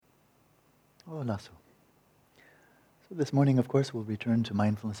Oh, Nasu. So this morning, of course, we'll return to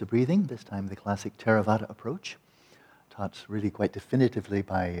mindfulness of breathing, this time the classic Theravada approach, taught really quite definitively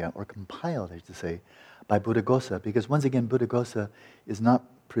by, or compiled, I should say, by Buddhagosa, because once again, Buddhagosa is not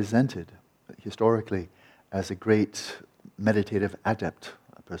presented historically as a great meditative adept,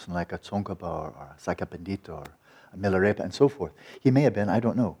 a person like a Tsongkhapa or a Sakya Pandita or a Milarepa and so forth. He may have been, I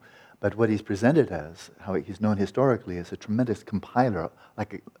don't know. But what he's presented as, how he's known historically, is a tremendous compiler, I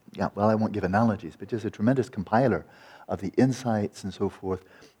won't give analogies, but just a tremendous compiler of the insights and so forth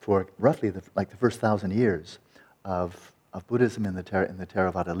for roughly the first 1,000 years of Buddhism in the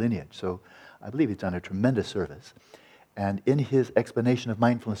Theravada lineage. So I believe he's done a tremendous service. And in his explanation of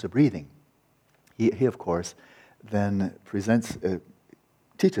mindfulness of breathing, he of course, then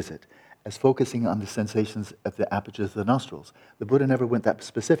teaches it as focusing on the sensations at the apertures of the nostrils. The Buddha never went that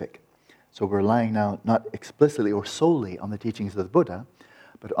specific. So we're relying now not explicitly or solely on the teachings of the Buddha,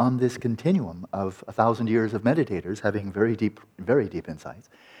 but on this continuum of 1,000 years of meditators having very deep insights.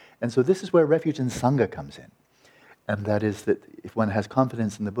 And so this is where refuge in Sangha comes in. And that is that if one has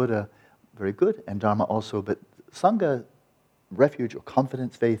confidence in the Buddha, very good, and Dharma also, but Sangha, refuge or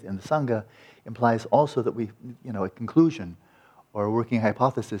confidence, faith in the Sangha, implies also that a conclusion or a working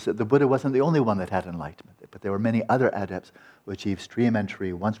hypothesis that the Buddha wasn't the only one that had enlightenment, but there were many other adepts who achieved stream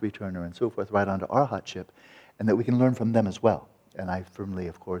entry, once returner, and so forth, right onto arhatship, and that we can learn from them as well. And I firmly,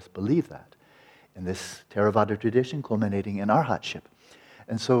 of course, believe that in this Theravada tradition culminating in arhatship.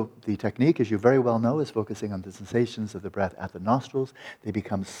 And so the technique, as you very well know, is focusing on the sensations of the breath at the nostrils. They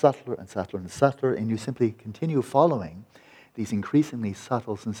become subtler and subtler and subtler, and you simply continue following these increasingly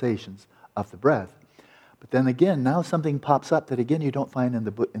subtle sensations of the breath. But then again, now something pops up that again you don't find in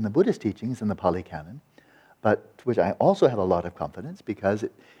the Buddhist teachings in the Pali Canon, but to which I also have a lot of confidence because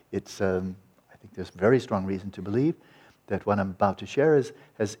it's I think there's very strong reason to believe that what I'm about to share is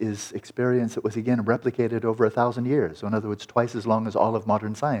experience that was again replicated over 1,000 years. So in other words, twice as long as all of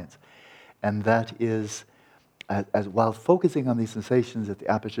modern science. And that is, as while focusing on these sensations at the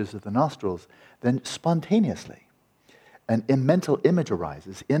apertures of the nostrils, then spontaneously, a mental image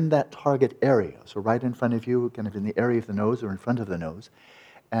arises in that target area, so right in front of you, kind of in the area of the nose or in front of the nose,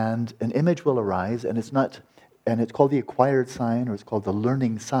 and an image will arise, and it's called the acquired sign, or it's called the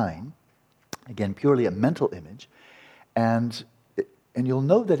learning sign. Again, purely a mental image, and you'll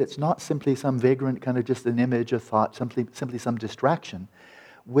know that it's not simply some vagrant kind of just an image, a thought, simply some distraction.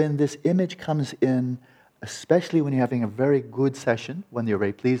 When this image comes in, especially when you're having a very good session, one you're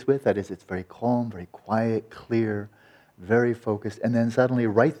very pleased with, that is, it's very calm, very quiet, clear, very focused, and then suddenly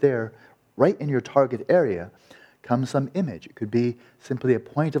right there, right in your target area, comes some image. It could be simply a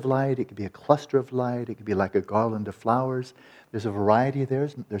point of light, it could be a cluster of light, it could be like a garland of flowers. There's a variety there,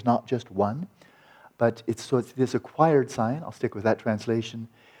 there's not just one. But it's this acquired sign, I'll stick with that translation.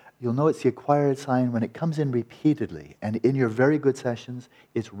 You'll know it's the acquired sign when it comes in repeatedly, and in your very good sessions,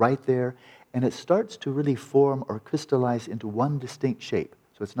 it's right there, and it starts to really form or crystallize into one distinct shape.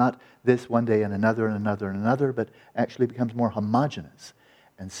 So it's not this one day and another and another and another, but actually becomes more homogeneous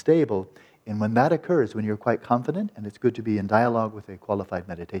and stable. And when that occurs, when you're quite confident, and it's good to be in dialogue with a qualified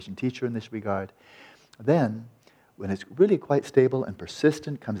meditation teacher in this regard, then when it's really quite stable and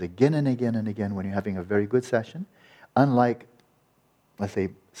persistent, comes again and again and again when you're having a very good session, unlike, let's say,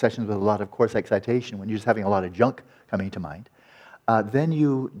 sessions with a lot of coarse excitation, when you're just having a lot of junk coming to mind, then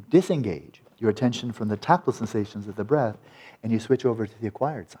you disengage your attention from the tactile sensations of the breath, and you switch over to the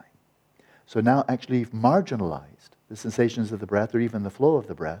acquired sign. So now actually you've marginalized the sensations of the breath or even the flow of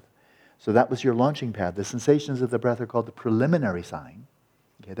the breath. So that was your launching pad. The sensations of the breath are called the preliminary sign.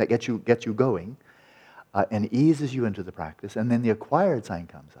 Okay, that gets you going and eases you into the practice. And then the acquired sign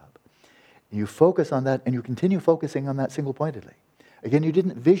comes up. And you focus on that and you continue focusing on that single-pointedly. Again, you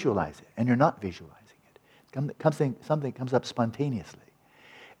didn't visualize it and you're not visualizing it. Something comes up spontaneously.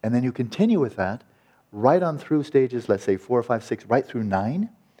 And then you continue with that right on through stages, let's say 4, 5, 6, right through 9.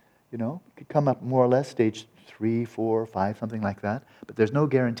 It could come up more or less stage 3, 4, 5, something like that. But there's no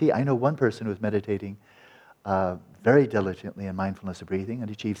guarantee. I know one person who was meditating very diligently in mindfulness of breathing and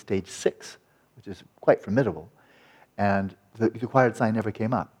achieved stage 6, which is quite formidable. And the acquired sign never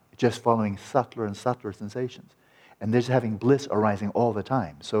came up, just following subtler and subtler sensations. And there's having bliss arising all the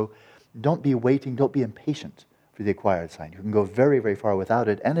time. So don't be waiting, don't be impatient for the acquired sign. You can go very, very far without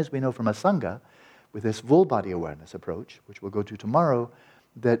it. And as we know from a Sangha, with this full body awareness approach, which we'll go to tomorrow,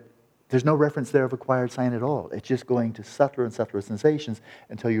 that there's no reference there of acquired sign at all. It's just going to subtler and subtler sensations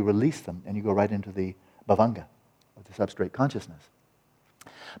until you release them and you go right into the bhavanga, of the substrate consciousness.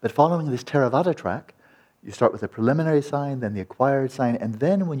 But following this Theravada track, you start with the preliminary sign, then the acquired sign, and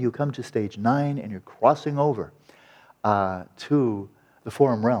then when you come to stage 9 and you're crossing over to the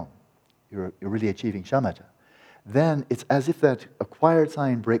form realm, you're really achieving shamatha. Then it's as if that acquired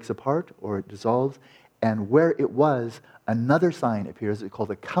sign breaks apart or it dissolves, and where it was, another sign appears. It's called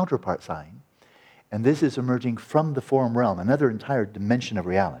the counterpart sign. And this is emerging from the form realm, another entire dimension of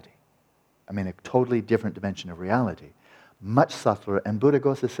reality. I mean, a totally different dimension of reality. Much subtler. And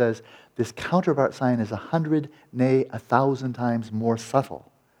Buddhagosa says this counterpart sign is 100, nay, 1,000 times more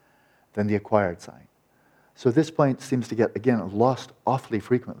subtle than the acquired sign. So this point seems to get, again, lost awfully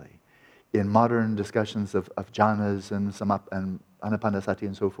frequently in modern discussions of jhanas and anapanasati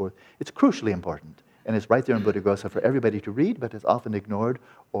and so forth. It's crucially important. And it's right there in Buddhagosa for everybody to read, but it's often ignored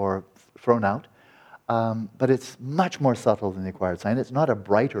or thrown out. But it's much more subtle than the acquired sign. It's not a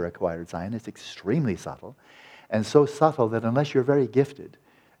brighter acquired sign. It's extremely subtle. And so subtle that unless you're very gifted,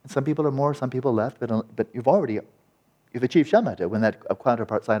 and some people are more, some people less, but you've achieved shamatha when that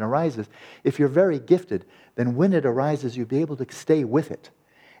counterpart sign arises. If you're very gifted, then when it arises, you'll be able to stay with it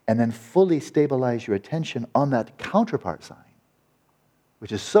and then fully stabilize your attention on that counterpart sign,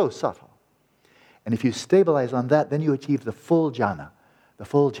 which is so subtle. And if you stabilize on that, then you achieve the full jhana, the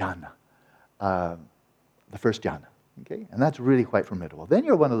first jhana. Okay? And that's really quite formidable. Then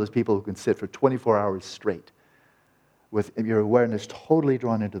you're one of those people who can sit for 24 hours straight with your awareness totally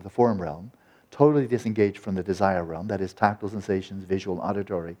drawn into the form realm, totally disengaged from the desire realm, that is tactile sensations, visual,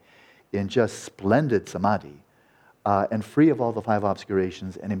 auditory, in just splendid samadhi, and free of all the 5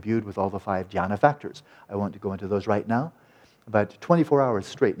 obscurations and imbued with all the 5 jhana factors. I won't go into those right now, but 24 hours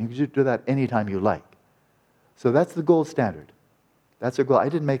straight. And you can do that anytime you like. So that's the gold standard. That's a goal. I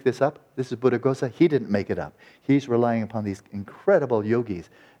didn't make this up. This is Buddhagosa. He didn't make it up. He's relying upon these incredible yogis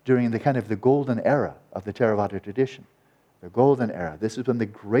during the kind of the golden era of the Theravada tradition. The golden era. This is when the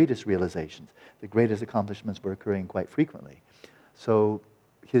greatest realizations, the greatest accomplishments were occurring quite frequently. So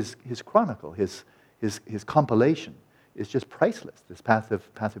his chronicle, his compilation is just priceless, this path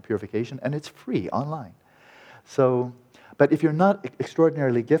of purification, and it's free online. So, but if you're not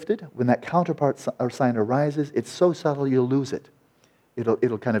extraordinarily gifted, when that counterpart sign arises, it's so subtle you'll lose it.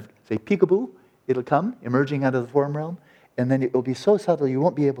 It'll kind of say peekaboo, it'll come emerging out of the form realm, and then it will be so subtle you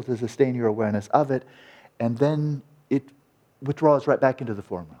won't be able to sustain your awareness of it, and then it withdraws right back into the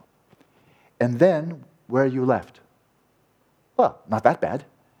form realm. And then, where are you left? Well, not that bad.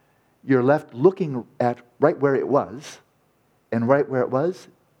 You're left looking at right where it was, and right where it was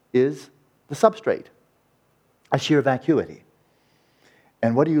is the substrate, a sheer vacuity.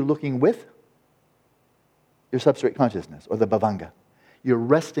 And what are you looking with? Your substrate consciousness, or the bhavanga. You're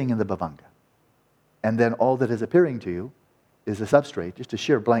resting in the bhavanga. And then all that is appearing to you is the substrate, just a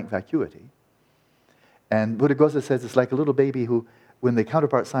sheer blank vacuity. And Buddhagosa says it's like a little baby who, when the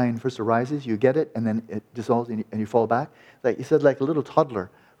counterpart sign first arises, you get it, and then it dissolves, and you fall back. Like he said, like a little toddler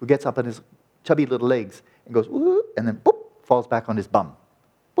who gets up on his chubby little legs and goes, ooh, and then boop, falls back on his bum.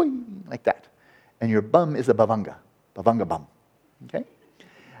 Boing, like that. And your bum is a bhavanga bum. Okay?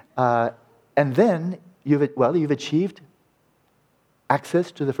 And then you've achieved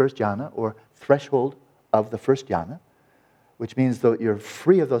access to the first jhana, or threshold of the first jhana, which means that you're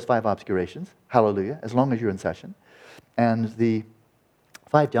free of those 5 obscurations, hallelujah, as long as you're in session. And the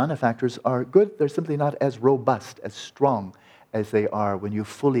 5 jhana factors are good. They're simply not as robust, as strong as they are when you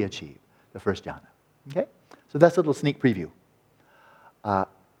fully achieve the first jhana. Okay? So that's a little sneak preview.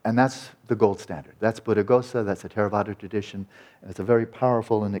 And that's the gold standard. That's Buddhagosa, that's the Theravada tradition, and it's a very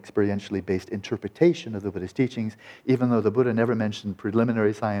powerful and experientially based interpretation of the Buddha's teachings, even though the Buddha never mentioned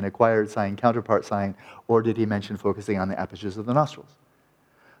preliminary sign, acquired sign, counterpart sign, or did he mention focusing on the apertures of the nostrils.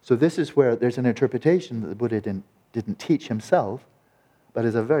 So this is where there's an interpretation that the Buddha didn't teach himself, but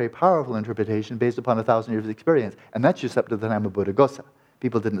is a very powerful interpretation based upon 1,000 years of experience. And that's just up to the time of Buddhagosa.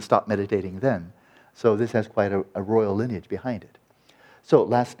 People didn't stop meditating then. So this has quite a royal lineage behind it. So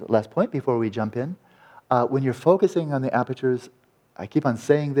last point before we jump in. When you're focusing on the apertures, I keep on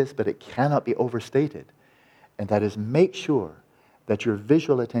saying this, but it cannot be overstated. And that is, make sure that your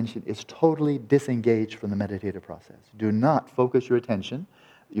visual attention is totally disengaged from the meditative process. Do not focus your attention,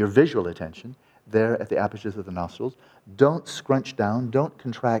 your visual attention, there at the apertures of the nostrils. Don't scrunch down. Don't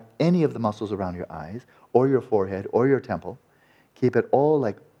contract any of the muscles around your eyes or your forehead or your temple. Keep it all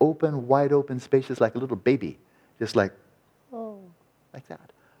like open, wide open, spacious, like a little baby. Just like, oh, like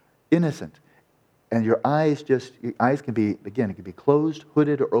that. Innocent. And your eyes can be, again, it can be closed,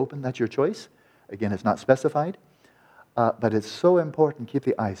 hooded, or open. That's your choice. Again, it's not specified. But it's so important. Keep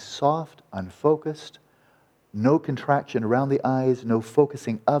the eyes soft, unfocused. No contraction around the eyes. No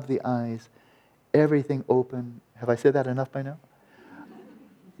focusing of the eyes. Everything open. Have I said that enough by now?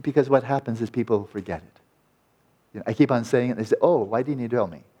 Because what happens is people forget it. You know, I keep on saying it, and they say, oh, why didn't you tell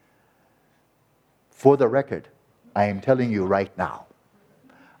me? For the record, I am telling you right now.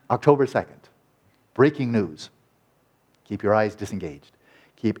 October 2nd, breaking news. Keep your eyes disengaged.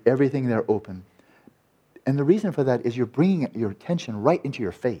 Keep everything there open. And the reason for that is you're bringing your attention right into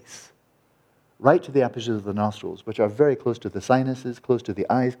your face, right to the apertures of the nostrils, which are very close to the sinuses, close to the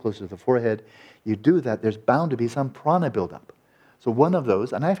eyes, close to the forehead. You do that, there's bound to be some prana buildup. So one of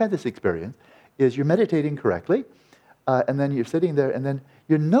those, and I've had this experience, is you're meditating correctly, and then you're sitting there, and then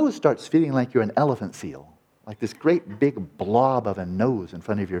your nose starts feeling like you're an elephant seal, like this great big blob of a nose in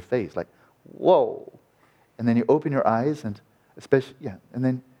front of your face, like, whoa. And then you open your eyes, and and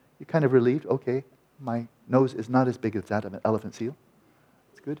then you're kind of relieved, okay, my nose is not as big as that of an elephant seal.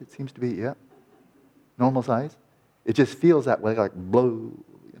 It's good, it seems to be, normal size. It just feels that way, like, blow,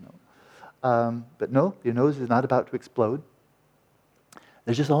 But no, your nose is not about to explode.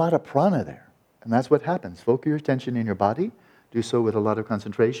 There's just a lot of prana there. And that's what happens. Focus your attention in your body. Do so with a lot of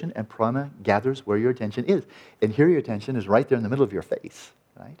concentration, and prana gathers where your attention is. And here your attention is right there in the middle of your face,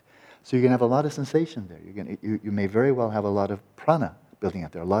 right? So you're going to have a lot of sensation there. You may very well have a lot of prana building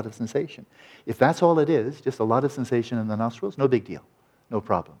up there, a lot of sensation. If that's all it is, just a lot of sensation in the nostrils, no big deal, no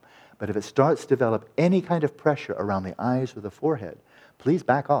problem. But if it starts to develop any kind of pressure around the eyes or the forehead, please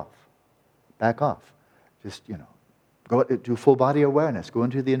back off. Back off. Just, go do full body awareness. Go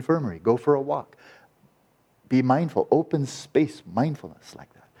into the infirmary. Go for a walk. Be mindful. Open space mindfulness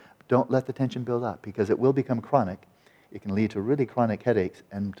like that. Don't let the tension build up, because it will become chronic. It can lead to really chronic headaches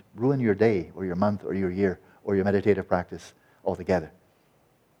and ruin your day or your month or your year or your meditative practice altogether.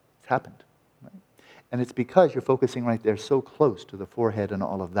 It's happened. Right? And it's because you're focusing right there so close to the forehead and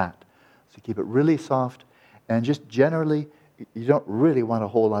all of that. So keep it really soft, and just generally, you don't really want a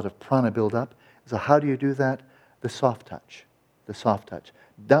whole lot of prana build up. So how do you do that? The soft touch. The soft touch.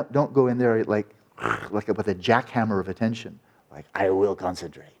 Don't go in there like with a jackhammer of attention, like, I will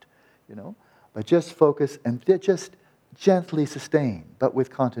concentrate, But just focus and just gently sustain, but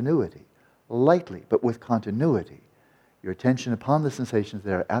with continuity. Lightly, but with continuity. Your attention upon the sensations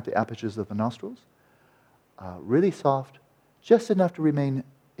there at the apertures of the nostrils. Really soft, just enough to remain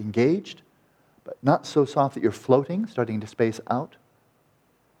engaged, but not so soft that you're floating, starting to space out.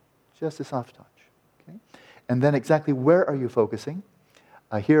 Just a soft touch. Okay? And then exactly where are you focusing?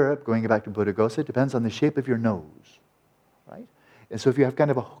 Here, going back to Buddhagosa, it depends on the shape of your nose. Right? And so if you have kind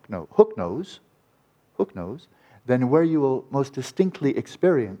of a hook nose, then where you will most distinctly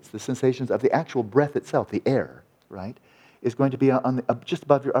experience the sensations of the actual breath itself, the air, right, is going to be on just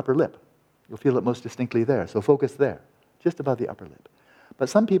above your upper lip. You'll feel it most distinctly there. So focus there, just above the upper lip. But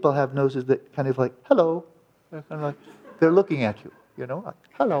some people have noses that kind of like, hello. They're kind of like, they're looking at you, like,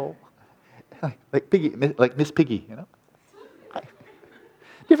 hello. Like Piggy, like Miss Piggy,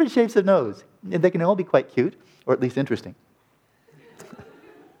 Different shapes of nose. And they can all be quite cute, or at least interesting.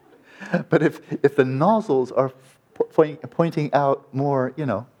 But if the nostrils are pointing out more,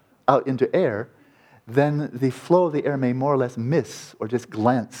 out into air, then the flow of the air may more or less miss or just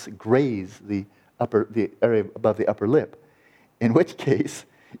graze the area above the upper lip. In which case,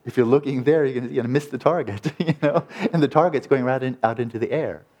 if you're looking there, you're going to miss the target, and the target's going right out into the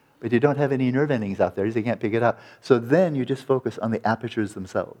air. But you don't have any nerve endings out there, so you can't pick it up. So then you just focus on the apertures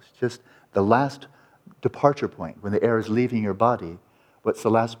themselves, just the last departure point, when the air is leaving your body. What's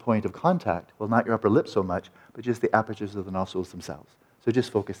the last point of contact? Well, not your upper lip so much, but just the apertures of the nostrils themselves. So just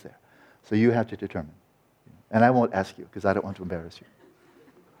focus there. So you have to determine. And I won't ask you, because I don't want to embarrass you.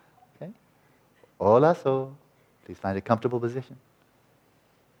 Okay? Hola, so. Please find a comfortable position.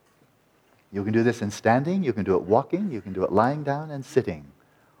 You can do this in standing, you can do it walking, you can do it lying down and sitting.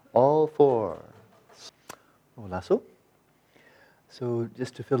 All four. Hola, so. So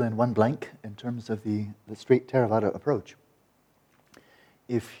just to fill in one blank in terms of the straight Theravada approach.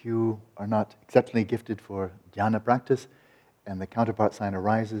 If you are not exceptionally gifted for dhyana practice, and the counterpart sign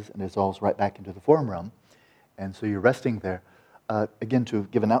arises and dissolves right back into the form realm, and so you're resting there, again, to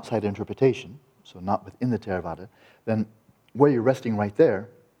give an outside interpretation, so not within the Theravada, then where you're resting right there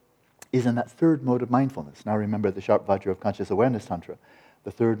is in that third mode of mindfulness. Now remember the sharp vajra of conscious awareness tantra.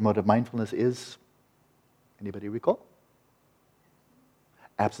 The third mode of mindfulness is, anybody recall?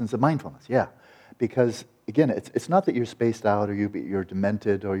 Absence of mindfulness, yeah. Because, again, it's not that you're spaced out or you're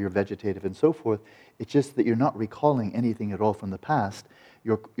demented or you're vegetative and so forth. It's just that you're not recalling anything at all from the past.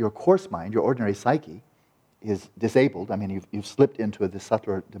 Your coarse mind, your ordinary psyche, is disabled. I mean, you've slipped into the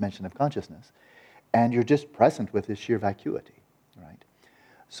subtler dimension of consciousness. And you're just present with this sheer vacuity, right?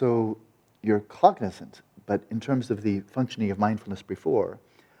 So you're cognizant, but in terms of the functioning of mindfulness before,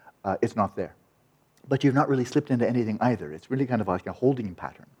 it's not there. But you've not really slipped into anything either. It's really kind of like a holding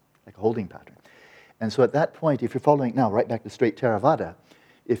pattern, And so at that point, if you're following now right back to straight Theravada,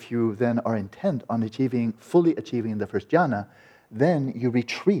 if you then are intent on fully achieving the first jhana, then you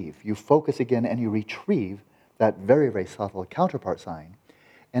retrieve, you focus again and you retrieve that very, very subtle counterpart sign.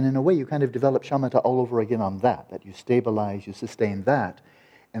 And in a way, you kind of develop shamatha all over again on that you stabilize, you sustain that.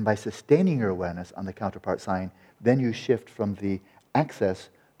 And by sustaining your awareness on the counterpart sign, then you shift from the access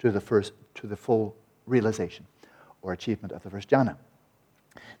to the full realization or achievement of the first jhana.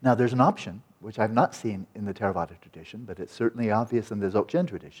 Now, there's an option, which I've not seen in the Theravada tradition, but it's certainly obvious in the Dzogchen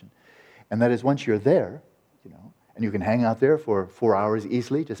tradition. And that is once you're there, and you can hang out there for 4 hours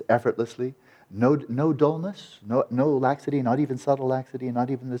easily, just effortlessly, no dullness, no laxity, not even subtle laxity, not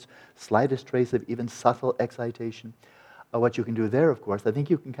even this slightest trace of even subtle excitation. What you can do there, of course, I think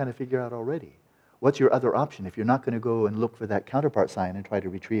you can kind of figure out already. What's your other option? If you're not going to go and look for that counterpart sign and try to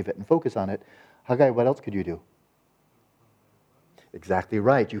retrieve it and focus on it, Hagai, what else could you do? Exactly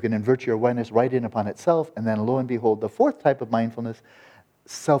right. You can invert your awareness right in upon itself, and then lo and behold, the fourth type of mindfulness,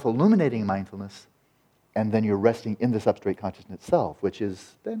 self-illuminating mindfulness, and then you're resting in the substrate consciousness itself, which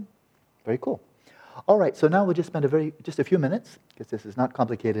is then very cool. All right, so now we'll just spend just a few minutes, because this is not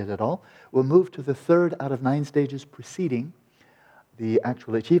complicated at all. We'll move to the third out of 9 stages preceding the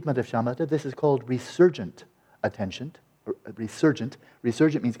actual achievement of shamatha. This is called resurgent attention. Resurgent.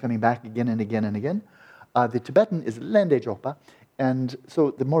 Resurgent means coming back again and again and again. The Tibetan is lende jopa, and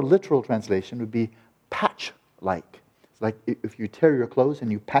so the more literal translation would be patch-like. It's like if you tear your clothes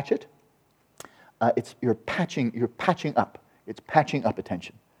and you patch it, you're patching up. It's patching up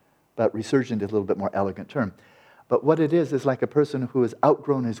attention. But resurgent is a little bit more elegant term. But what it is like a person who has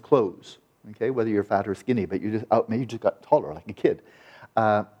outgrown his clothes, okay, whether you're fat or skinny, but maybe you just got taller like a kid.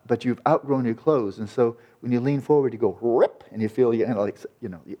 But you've outgrown your clothes, and so when you lean forward, you go rip, and you feel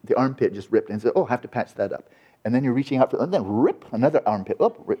the armpit just ripped, and say, oh, I have to patch that up. And then you're reaching out for, and then rip, another armpit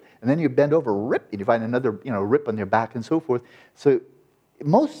up, rip, and then you bend over, rip, and you find another rip on your back and so forth. So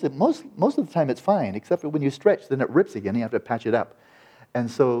most of the time it's fine, except for when you stretch, then it rips again, and you have to patch it up. And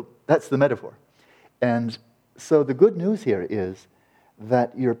so that's the metaphor. And so the good news here is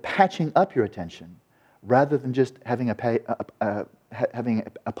that you're patching up your attention rather than just having a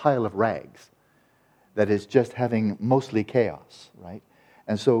pile of rags that is just having mostly chaos, right?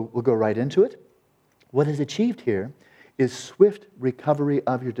 And so we'll go right into it. What is achieved here is swift recovery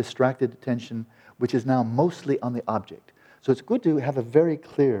of your distracted attention, which is now mostly on the object. So it's good to have a very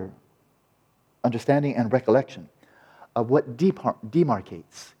clear understanding and recollection of what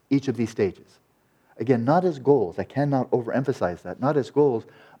demarcates each of these stages. Again, not as goals. I cannot overemphasize that. Not as goals,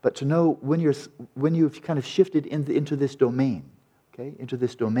 but to know when you've kind of shifted into this domain, okay, into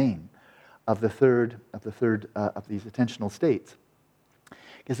this domain of the third of these attentional states.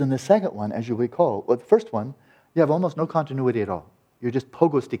 Because in the second one, as you recall, the first one, you have almost no continuity at all. You're just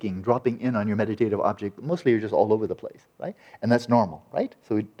pogo sticking, dropping in on your meditative object. But mostly, you're just all over the place, right? And that's normal, right?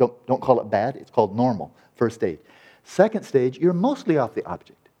 So we don't call it bad. It's called normal. First stage. Second stage, you're mostly off the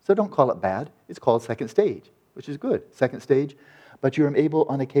object. So don't call it bad. It's called second stage, which is good. Second stage, but you're able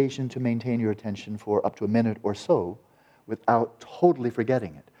on occasion to maintain your attention for up to a minute or so without totally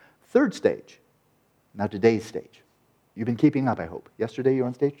forgetting it. Third stage, now today's stage. You've been keeping up, I hope. Yesterday you were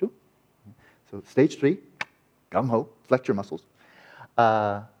on stage 2. So stage 3, gung-ho, flex your muscles.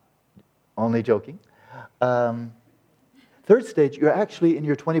 Only joking. Third stage, you're actually in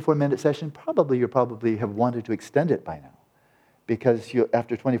your 24-minute session, you probably have wanted to extend it by now. Because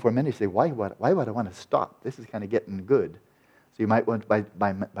after 24 minutes, you say, why would I want to stop? This is kind of getting good. So you might want,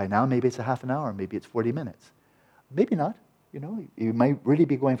 by now, maybe it's a half an hour, maybe it's 40 minutes. Maybe not. You might really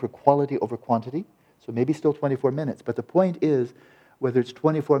be going for quality over quantity. So maybe still 24 minutes. But the point is, whether it's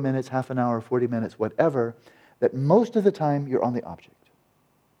 24 minutes, half an hour, 40 minutes, whatever, that most of the time you're on the object.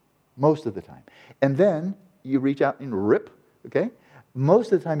 Most of the time. And then you reach out and rip, okay?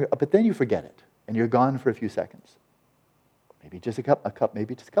 Most of the time but then you forget it, and you're gone for a few seconds. Maybe just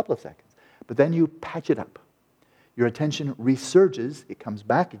maybe just a couple of seconds. But then you patch it up. Your attention resurges, it comes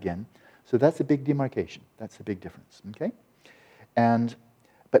back again. So that's a big demarcation. That's a big difference, okay?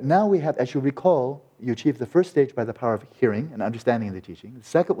 But now we have, as you recall, you achieve the first stage by the power of hearing and understanding the teaching. The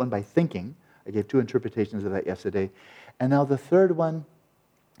second one by thinking. I gave 2 interpretations of that yesterday. And now the third one,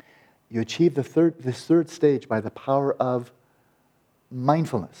 you achieve this third stage by the power of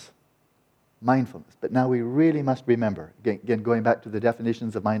mindfulness. Mindfulness. But now we really must remember, again going back to the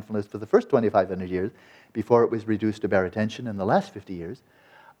definitions of mindfulness for the first 2,500 years, before it was reduced to bare attention in the last 50 years,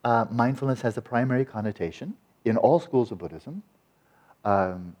 mindfulness has a primary connotation in all schools of Buddhism.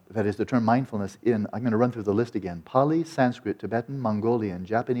 That is the term mindfulness I'm going to run through the list again, Pali, Sanskrit, Tibetan, Mongolian,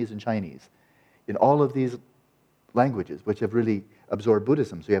 Japanese, and Chinese. In all of these languages, which have really absorbed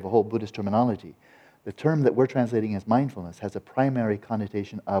Buddhism, so you have a whole Buddhist terminology, the term that we're translating as mindfulness has a primary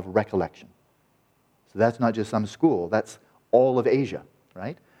connotation of recollection. So that's not just some school, that's all of Asia,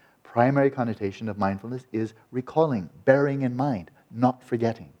 right? Primary connotation of mindfulness is recalling, bearing in mind, not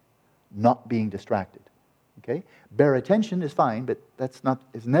forgetting, not being distracted. Okay? Bare attention is fine, but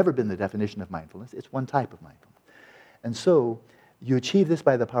it's never been the definition of mindfulness. It's one type of mindfulness. And so you achieve this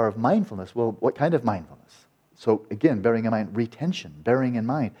by the power of mindfulness. Well, what kind of mindfulness? So again, bearing in mind, retention, bearing in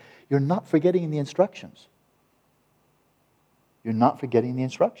mind. You're not forgetting the instructions. You're not forgetting the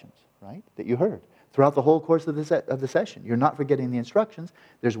instructions, right, that you heard. Throughout the whole course of the session, you're not forgetting the instructions.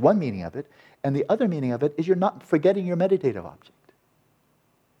 There's one meaning of it. And the other meaning of it is you're not forgetting your meditative object.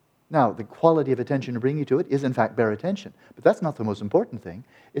 Now, the quality of attention to bring you to it is, in fact, bare attention. But that's not the most important thing.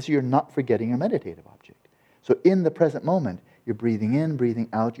 It's you're not forgetting your meditative object. So in the present moment, you're breathing in, breathing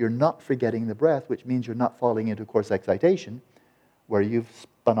out. You're not forgetting the breath, which means you're not falling into coarse excitation, where you've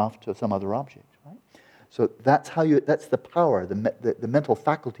spun off to some other object. Right? So that's the power, the mental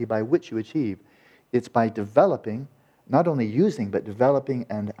faculty by which you achieve. It's by developing, not only using, but developing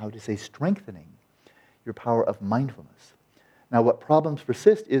and, strengthening your power of mindfulness. Now, what problems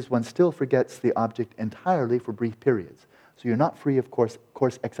persist is one still forgets the object entirely for brief periods. So you're not free of coarse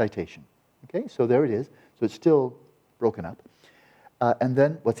excitation. Okay, so there it is. So it's still broken up. And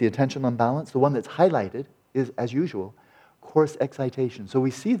then, what's the attentional imbalance? The one that's highlighted is, as usual, coarse excitation. So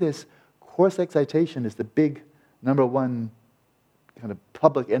we see this coarse excitation is the big number one, kind of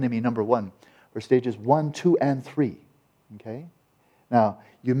public enemy number one, for stages 1, 2, and 3. Okay? Now,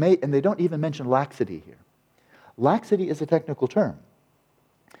 and they don't even mention laxity here. Laxity is a technical term,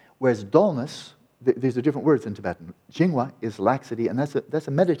 whereas dullness, these are different words in Tibetan. Jingwa is laxity, and that's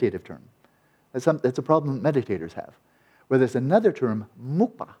a meditative term. That's a problem meditators have. Where there's another term,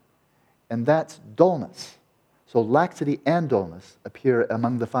 mukpa, and that's dullness. So laxity and dullness appear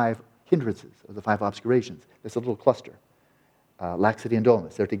among the 5 hindrances, or the 5 obscurations. There's a little cluster. Laxity and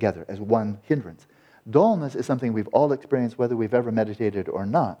dullness, they're together as one hindrance. Dullness is something we've all experienced whether we've ever meditated or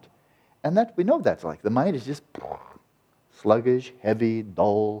not. And that we know that's like. The mind is just sluggish, heavy,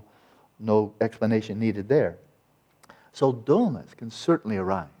 dull, no explanation needed there. So dullness can certainly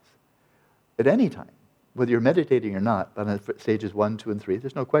arise at any time, whether you're meditating or not, but on stages 1, 2, and 3,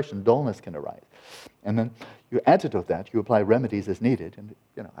 there's no question dullness can arise. And then you antidote that, you apply remedies as needed, and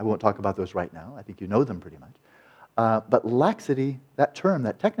I won't talk about those right now, I think you know them pretty much. But laxity, that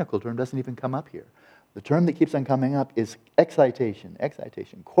technical term, doesn't even come up here. The term that keeps on coming up is excitation,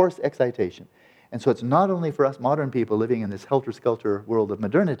 coarse excitation. And so it's not only for us modern people living in this helter-skelter world of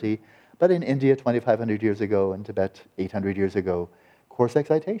modernity, but in India 2,500 years ago, in Tibet 800 years ago, coarse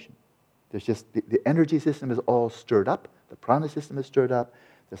excitation. There's just, the energy system is all stirred up, the prana system is stirred up,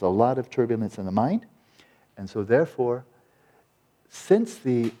 there's a lot of turbulence in the mind, and so therefore, since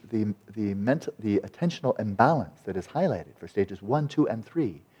the attentional imbalance that is highlighted for stages 1, 2, and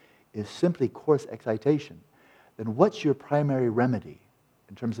 3 is simply coarse excitation, then what's your primary remedy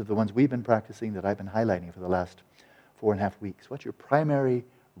in terms of the ones we've been practicing that I've been highlighting for the last 4.5 weeks? What's your primary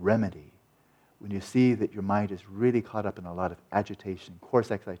remedy when you see that your mind is really caught up in a lot of agitation,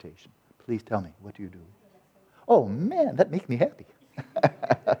 coarse excitation? Please tell me, what do you do? Oh man, that makes me happy.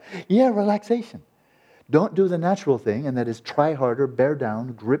 Yeah, relaxation. Don't do the natural thing, and that is try harder, bear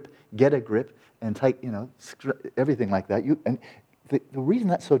down, grip, get a grip, and tight, everything like that. The reason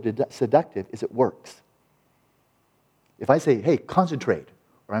that's so seductive is it works. If I say, hey, concentrate,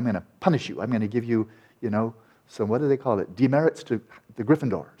 or I'm going to punish you, I'm going to give you, some, what do they call it, demerits to the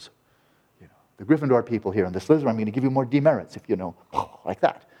Gryffindors. The Gryffindor people here, and the Slytherin, I'm going to give you more demerits if like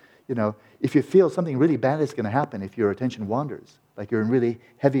that. If you feel something really bad is going to happen if your attention wanders, like you're in really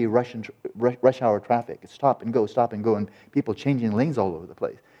heavy rush hour traffic, it's stop and go, and people changing lanes all over the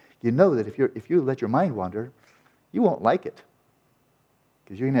place. You know that if you let your mind wander, you won't like it.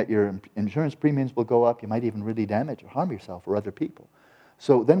 Because your insurance premiums will go up, you might even really damage or harm yourself or other people.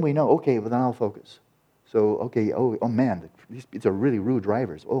 So then we know, okay, well then I'll focus. So, okay, oh man, these are really rude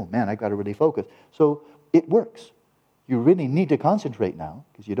drivers. Oh man, I've got to really focus. So it works. You really need to concentrate now,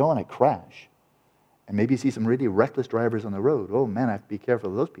 because you don't want to crash. And maybe you see some really reckless drivers on the road. Oh man, I have to be careful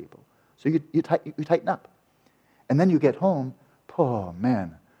of those people. So you tighten up. And then you get home, oh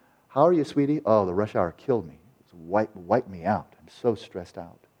man, how are you, sweetie? Oh, the rush hour killed me. It's wiped me out. I'm so stressed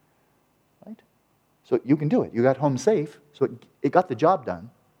out. Right? So you can do it. You got home safe, so it got the job done,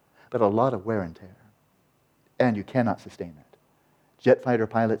 but a lot of wear and tear. And you cannot sustain that. Jet fighter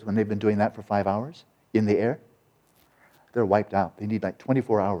pilots, when they've been doing that for 5 hours in the air, they're wiped out. They need like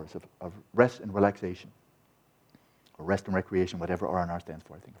 24 hours of rest and relaxation. Or rest and recreation, whatever R&R stands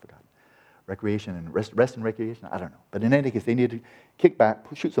for, I think I forgot. Recreation and rest and recreation, I don't know. But in any case, they need to kick back,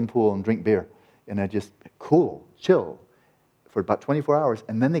 shoot some pool, and drink beer. And just chill for about 24 hours,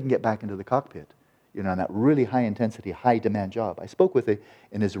 and then they can get back into the cockpit, on that really high intensity, high demand job. I spoke with an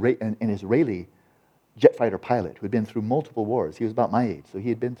Israeli jet fighter pilot who had been through multiple wars. He was about my age, so he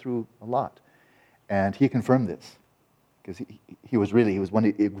had been through a lot. And he confirmed this, because he was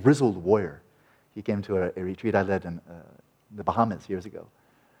a grizzled warrior. He came to a retreat I led in the Bahamas years ago.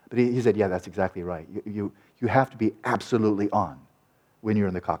 But he said, yeah, that's exactly right. You have to be absolutely on when you're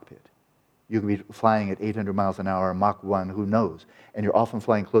in the cockpit. You can be flying at 800 miles an hour, Mach 1, who knows? And you're often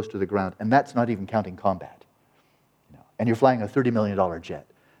flying close to the ground, and that's not even counting combat. And you're flying a $30 million jet.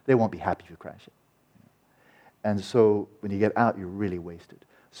 They won't be happy if you crash it. And so when you get out, you're really wasted.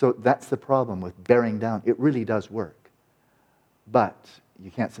 So that's the problem with bearing down. It really does work, but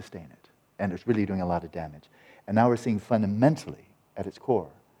you can't sustain it, and it's really doing a lot of damage. And now we're seeing fundamentally, at its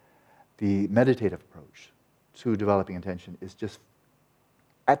core, the meditative approach to developing intention is just,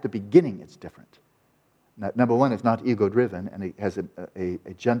 at the beginning, it's different. Now, number one, it's not ego-driven, and it has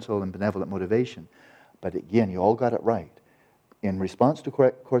a gentle and benevolent motivation. But again, you all got it right. In response to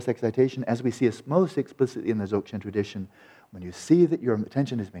coarse excitation, as we see it most explicitly in the Dzogchen tradition, when you see that your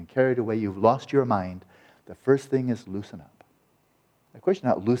attention has been carried away, you've lost your mind, the first thing is loosen up. Of course, you're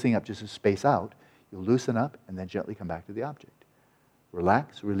not loosening up just to space out. You loosen up and then gently come back to the object.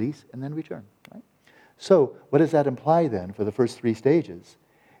 Relax, release, and then return. Right? So what does that imply then for the first three stages?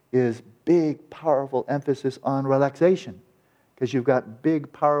 Is big, powerful emphasis on relaxation, because you've got big,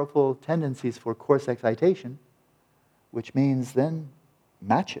 powerful tendencies for coarse excitation, which means then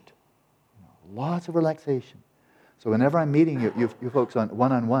match it. Lots of relaxation. So whenever I'm meeting you folks on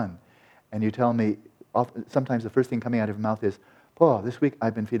one-on-one, and you tell me, sometimes the first thing coming out of your mouth is, oh, this week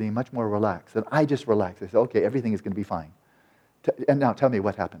I've been feeling much more relaxed. And I just relax. I say, okay, everything is going to be fine. And now tell me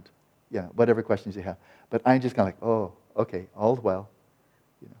what happened. Yeah, whatever questions you have. But I'm just kind of like, oh, okay, all's well.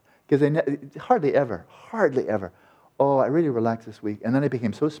 Because hardly ever, oh, I really relaxed this week, and then I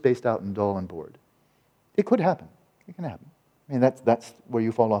became so spaced out and dull and bored. It could happen. It can happen. I mean, that's where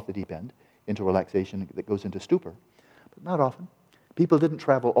you fall off the deep end, into relaxation that goes into stupor. But not often. People didn't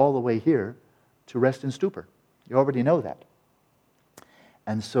travel all the way here to rest in stupor. You already know that.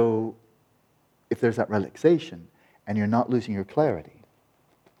 And so, if there's that relaxation, and you're not losing your clarity,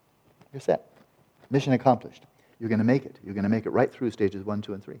 you're set. Mission accomplished. You're going to make it. You're going to make it right through stages 1,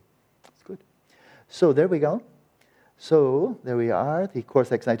 2, and 3. That's good. So there we go. So there we are, the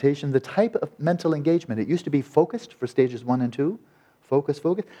coarse excitation. The type of mental engagement. It used to be focused for stages 1 and 2. Focus,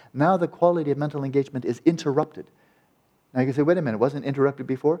 focus. Now the quality of mental engagement is interrupted. Now you can say, wait a minute, wasn't it interrupted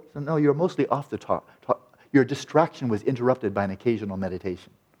before? So no, you're mostly off the top. Your distraction was interrupted by an occasional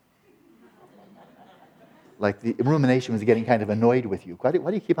meditation. Like the rumination was getting kind of annoyed with you. Why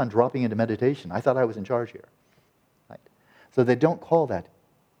do you keep on dropping into meditation? I thought I was in charge here. Right? So they don't call that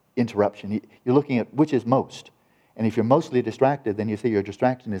interruption. You're looking at which is most. And if you're mostly distracted, then you say your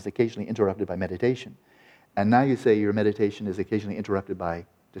distraction is occasionally interrupted by meditation. And now you say your meditation is occasionally interrupted by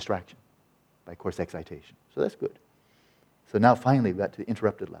distraction, by coarse excitation. So that's good. So now finally we got to the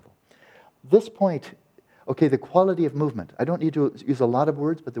interrupted level. This point, okay, the quality of movement. I don't need to use a lot of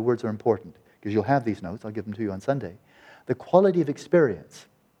words, but the words are important, because you'll have these notes. I'll give them to you on Sunday. The quality of experience.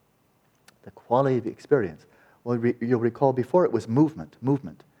 The quality of experience. Well, you'll recall before it was movement.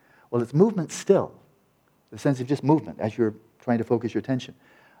 Well, it's movement still. The sense of just movement as you're trying to focus your attention.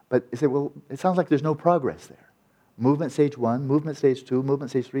 But you say, well, it sounds like there's no progress there. Movement stage 1, movement stage 2,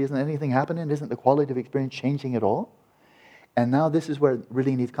 movement stage 3, isn't anything happening? Isn't the quality of experience changing at all? And now this is where it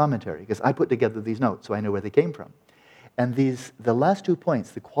really needs commentary, because I put together these notes so I know where they came from. And the last 2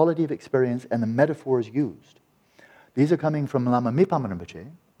 points, the quality of experience and the metaphors used, these are coming from Lama Mipam Rinpoche,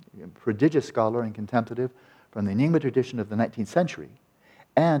 a prodigious scholar and contemplative from the Nyingma tradition of the 19th century.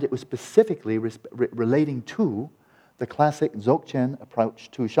 And it was specifically relating to the classic Dzogchen approach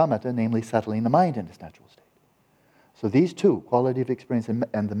to shamatha, namely settling the mind in its natural state. So these 2, quality of experience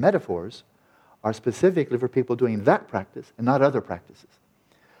and the metaphors, are specifically for people doing that practice and not other practices.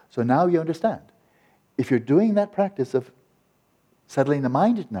 So now you understand. If you're doing that practice of settling the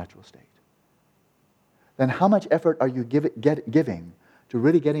mind in its natural state, then how much effort are you giving to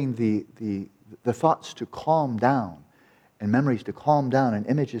really getting the thoughts to calm down, and memories to calm down, and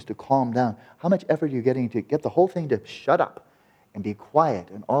images to calm down? How much effort are you getting to get the whole thing to shut up and be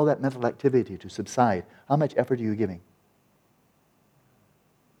quiet, and all that mental activity to subside? How much effort are you giving?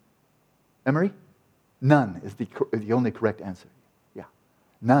 Emery? None is the only correct answer. Yeah,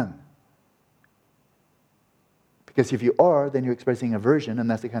 none. Because if you are, then you're expressing aversion, and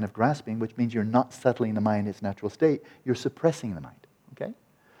that's the kind of grasping, which means you're not settling the mind in its natural state. You're suppressing the mind. Okay?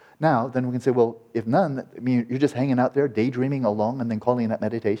 Now, then we can say, well, if none, I mean, you're just hanging out there, daydreaming along, and then calling that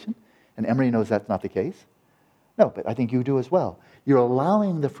meditation, and Emery knows that's not the case. No, but I think you do as well. You're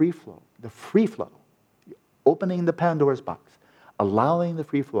allowing the free flow opening the Pandora's box, allowing the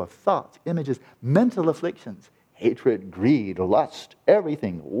free flow of thoughts, images, mental afflictions, hatred, greed, lust,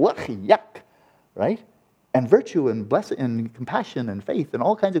 everything, yuck, right? And virtue and blessing and compassion and faith and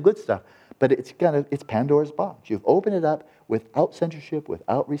all kinds of good stuff. But it's Pandora's box. You've opened it up without censorship,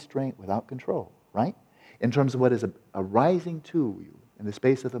 without restraint, without control, right? In terms of what is arising to you in the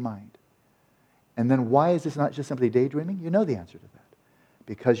space of the mind. And then why is this not just simply daydreaming? You know the answer to that.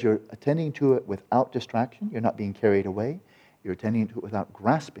 Because you're attending to it without distraction. You're not being carried away. You're attending to it without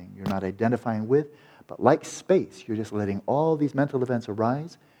grasping. You're not identifying with. But like space, you're just letting all these mental events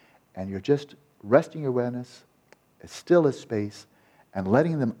arise, and you're just resting your awareness as still as space and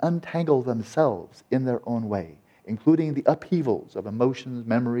letting them untangle themselves in their own way, including the upheavals of emotions,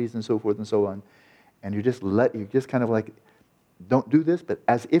 memories, and so forth and so on. And you just kind of like, don't do this, but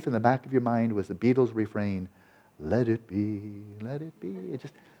as if in the back of your mind was the Beatles' refrain, let it be, let it be. It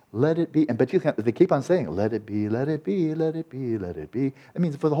just let it be. But they keep on saying, let it be, let it be, let it be, let it be. It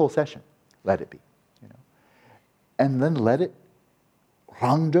means for the whole session, let it be. And then let it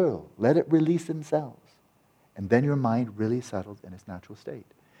rangdeur, let it release themselves. And then your mind really settles in its natural state.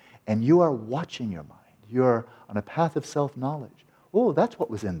 And you are watching your mind. You're on a path of self-knowledge. Oh, that's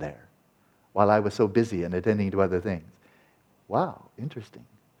what was in there while I was so busy and attending to other things. Wow, interesting.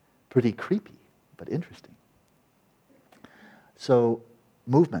 Pretty creepy, but interesting. So,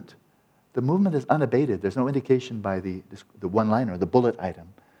 movement. The movement is unabated. There's no indication by the one-liner, the bullet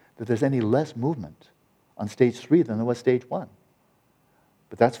item, that there's any less movement on stage 3 than there was stage 1.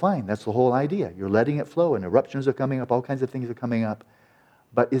 But that's fine. That's the whole idea. You're letting it flow, and eruptions are coming up, all kinds of things are coming up.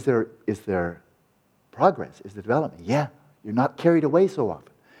 But is there progress? Is there development? Yeah. You're not carried away so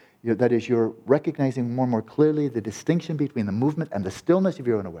often. That is, you're recognizing more and more clearly the distinction between the movement and the stillness of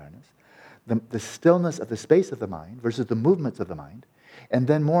your own awareness, the stillness of the space of the mind versus the movements of the mind, and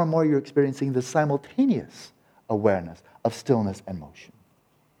then more and more you're experiencing the simultaneous awareness of stillness and motion.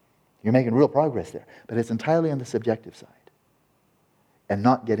 You're making real progress there, but it's entirely on the subjective side and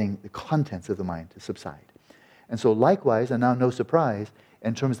not getting the contents of the mind to subside. And so likewise, and now no surprise,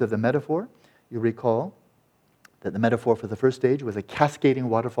 in terms of the metaphor, you recall that the metaphor for the first stage was a cascading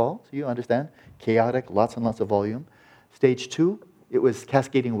waterfall. So you understand, chaotic, lots and lots of volume. Stage 2, it was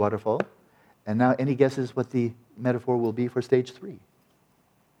cascading waterfall. And now any guesses what the metaphor will be for stage 3?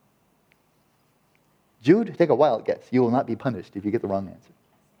 Jude, take a wild guess. You will not be punished if you get the wrong answer.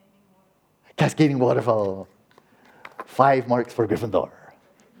 Cascading waterfall. 5 marks for Gryffindor.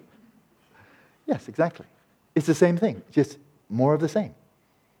 Yes, exactly. It's the same thing, just more of the same.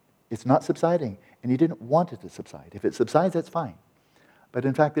 It's not subsiding, and you didn't want it to subside. If it subsides, that's fine. But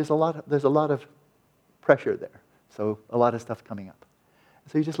in fact, there's a lot of pressure there. So a lot of stuff coming up.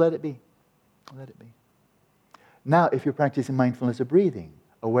 So you just let it be. Let it be. Now, if you're practicing mindfulness of breathing,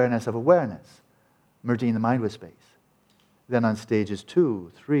 awareness of awareness, merging the mind with space, then on stages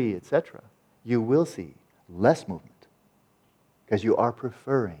 2, 3, etc., you will see less movement because you are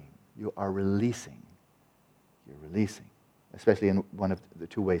preferring, you are releasing. You're releasing, especially in one of the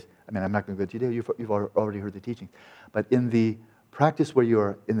 2 ways. I mean, I'm not going to go into detail. You've already heard the teaching. But in the practice where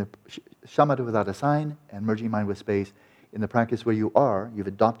you're in the shamatha without a sign and merging mind with space, in the practice where you've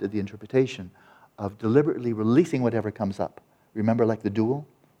adopted the interpretation of deliberately releasing whatever comes up. Remember, like the duel,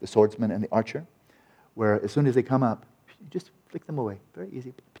 the swordsman and the archer, where as soon as they come up, you just flick them away. Very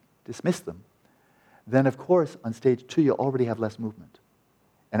easy. Dismiss them. Then, of course, on stage 2, you'll already have less movement.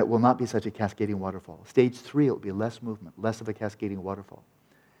 And it will not be such a cascading waterfall. Stage 3, it will be less movement, less of a cascading waterfall.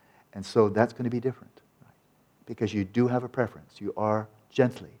 And so that's going to be different. Right? Because you do have a preference. You are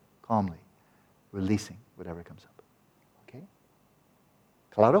gently, calmly releasing whatever comes up. Okay?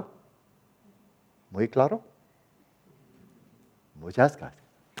 Claro? Muy claro? Muchas gracias.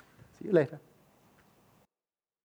 See you later.